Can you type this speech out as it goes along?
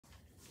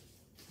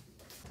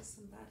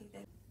Somebody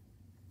that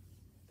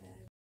bad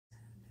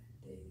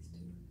days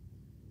too.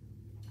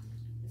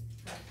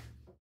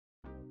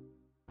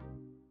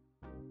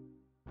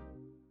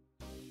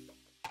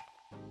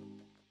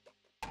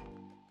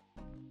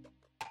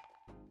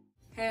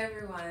 Hey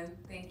everyone,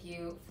 thank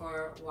you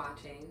for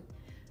watching.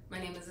 My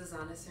name is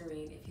Azana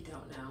Serene, if you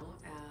don't know,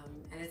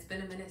 and it's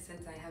been a minute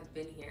since I have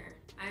been here.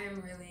 I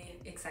am really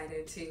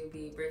excited to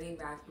be bringing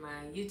back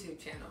my YouTube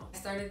channel. I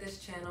started this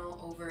channel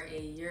over a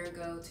year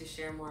ago to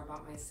share more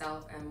about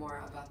myself and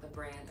more about the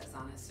brand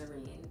Azana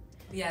Serene.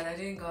 Yeah, that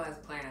didn't go as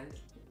planned.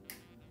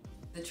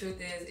 The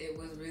truth is, it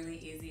was really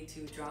easy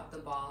to drop the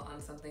ball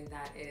on something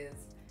that is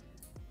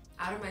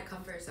out of my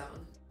comfort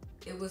zone.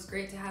 It was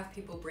great to have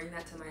people bring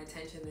that to my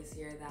attention this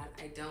year, that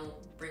I don't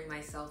bring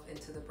myself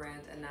into the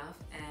brand enough,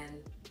 and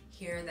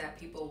hear that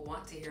people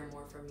want to hear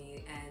more from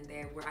me and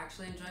they were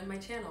actually enjoying my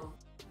channel.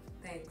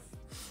 Thanks.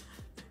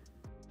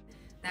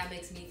 That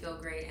makes me feel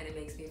great, and it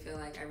makes me feel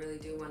like I really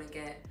do want to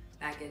get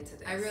back into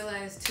this. I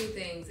realized two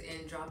things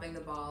in dropping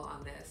the ball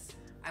on this.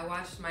 I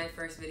watched my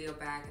first video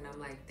back and I'm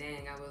like,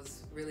 dang, I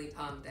was really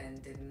pumped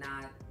and did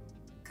not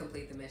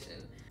complete the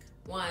mission.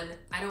 One,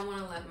 I don't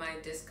want to let my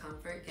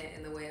discomfort get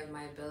in the way of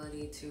my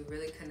ability to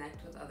really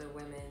connect with other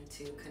women,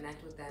 to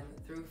connect with them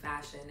through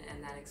fashion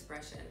and that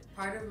expression.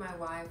 Part of my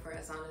why for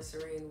Azana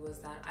Serene was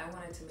that I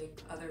wanted to make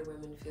other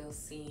women feel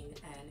seen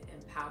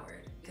and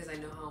empowered, because I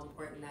know how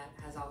important that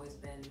has always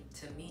been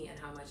to me and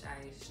how much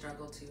I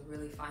struggle to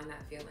really find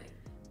that feeling.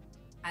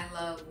 I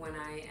love when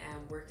I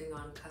am working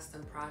on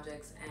custom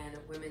projects and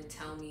women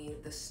tell me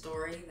the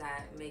story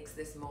that makes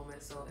this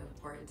moment so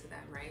important to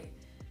them, right?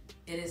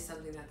 It is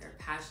something that they're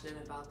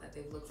passionate about, that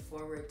they've looked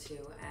forward to,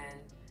 and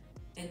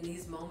in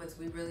these moments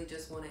we really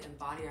just want to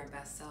embody our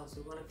best selves.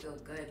 We want to feel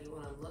good, you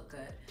want to look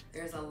good.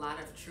 There's a lot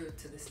of truth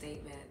to the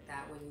statement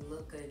that when you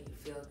look good, you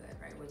feel good,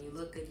 right? When you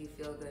look good, you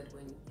feel good.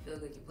 When you feel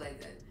good, you play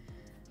good.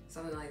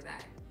 Something like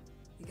that.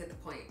 You get the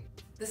point.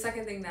 The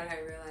second thing that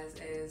I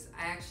realized is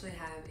I actually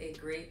have a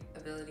great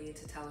ability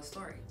to tell a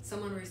story.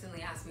 Someone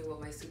recently asked me what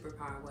my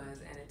superpower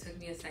was, and it took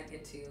me a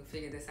second to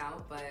figure this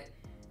out, but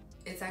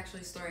it's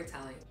actually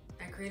storytelling.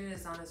 I created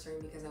Azana Serene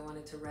because I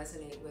wanted to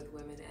resonate with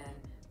women and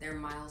their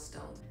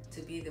milestones,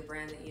 to be the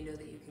brand that you know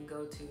that you can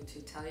go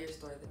to tell your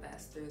story the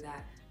best, through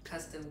that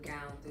custom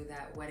gown, through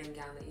that wedding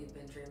gown that you've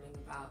been dreaming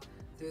about,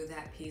 through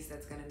that piece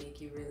that's gonna make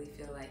you really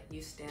feel like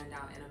you stand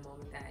out in a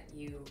moment that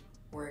you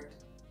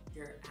worked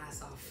your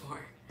ass off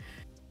for.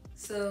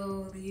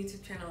 So the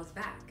YouTube channel is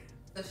back.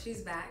 So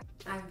she's back,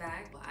 I'm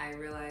back. I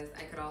realized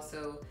I could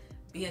also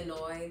be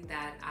annoyed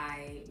that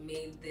I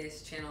made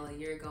this channel a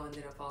year ago and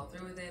didn't follow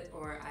through with it,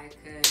 or I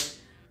could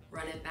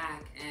run it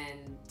back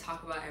and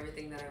talk about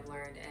everything that I've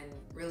learned and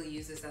really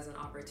use this as an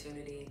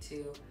opportunity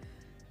to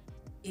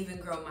even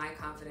grow my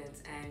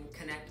confidence and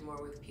connect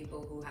more with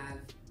people who have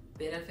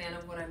been a fan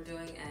of what I'm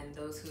doing and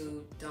those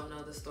who don't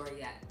know the story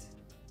yet.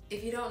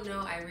 If you don't know,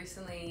 I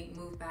recently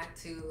moved back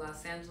to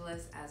Los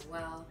Angeles as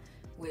well,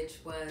 which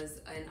was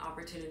an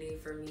opportunity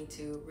for me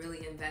to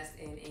really invest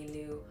in a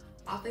new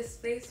office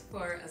space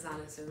for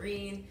Azana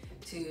Serene,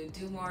 to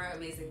do more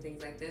amazing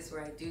things like this,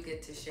 where I do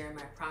get to share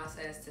my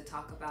process, to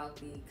talk about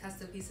the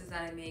custom pieces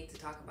that I make, to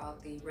talk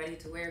about the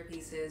ready-to-wear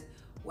pieces,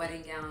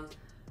 wedding gowns,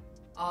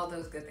 all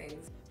those good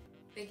things.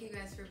 Thank you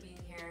guys for being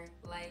here.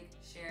 Like,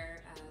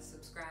 share,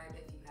 subscribe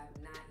if you have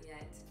not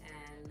yet,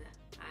 and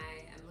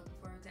I am looking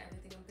forward to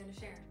everything I'm going to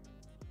share.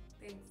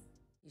 Thanks.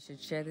 You should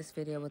share this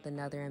video with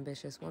another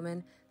ambitious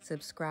woman,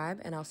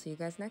 subscribe, and I'll see you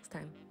guys next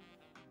time.